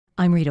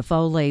I'm Rita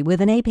Foley with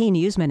an AP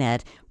News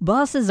Minute.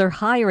 Bosses are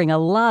hiring a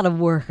lot of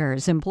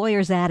workers.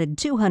 Employers added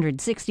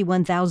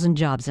 261,000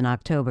 jobs in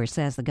October,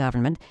 says the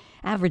government.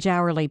 Average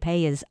hourly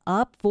pay is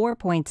up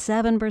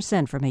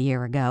 4.7% from a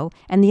year ago,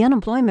 and the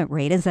unemployment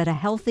rate is at a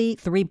healthy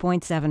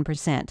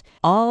 3.7%.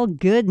 All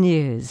good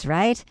news,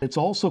 right? It's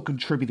also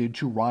contributed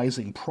to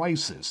rising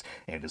prices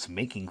and is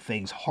making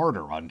things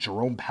harder on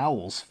Jerome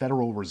Powell's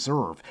Federal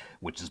Reserve,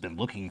 which has been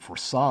looking for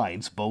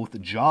signs both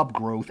job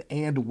growth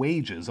and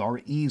wages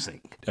are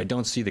easing. I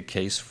don't see the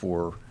case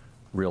for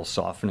real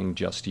softening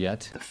just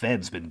yet. The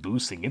Fed's been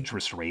boosting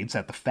interest rates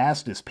at the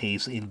fastest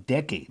pace in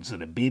decades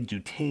in a bid to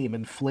tame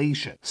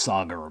inflation.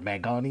 Sagar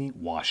Magani,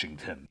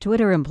 Washington.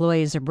 Twitter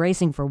employees are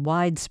bracing for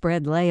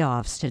widespread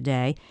layoffs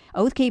today.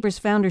 Oath Keepers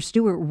founder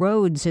Stuart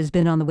Rhodes has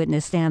been on the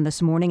witness stand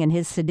this morning in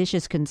his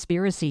seditious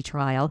conspiracy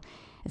trial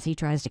as he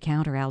tries to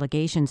counter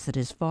allegations that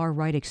his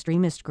far-right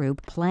extremist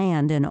group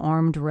planned an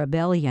armed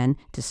rebellion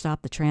to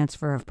stop the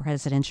transfer of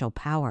presidential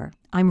power.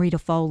 I'm Rita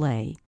Foley.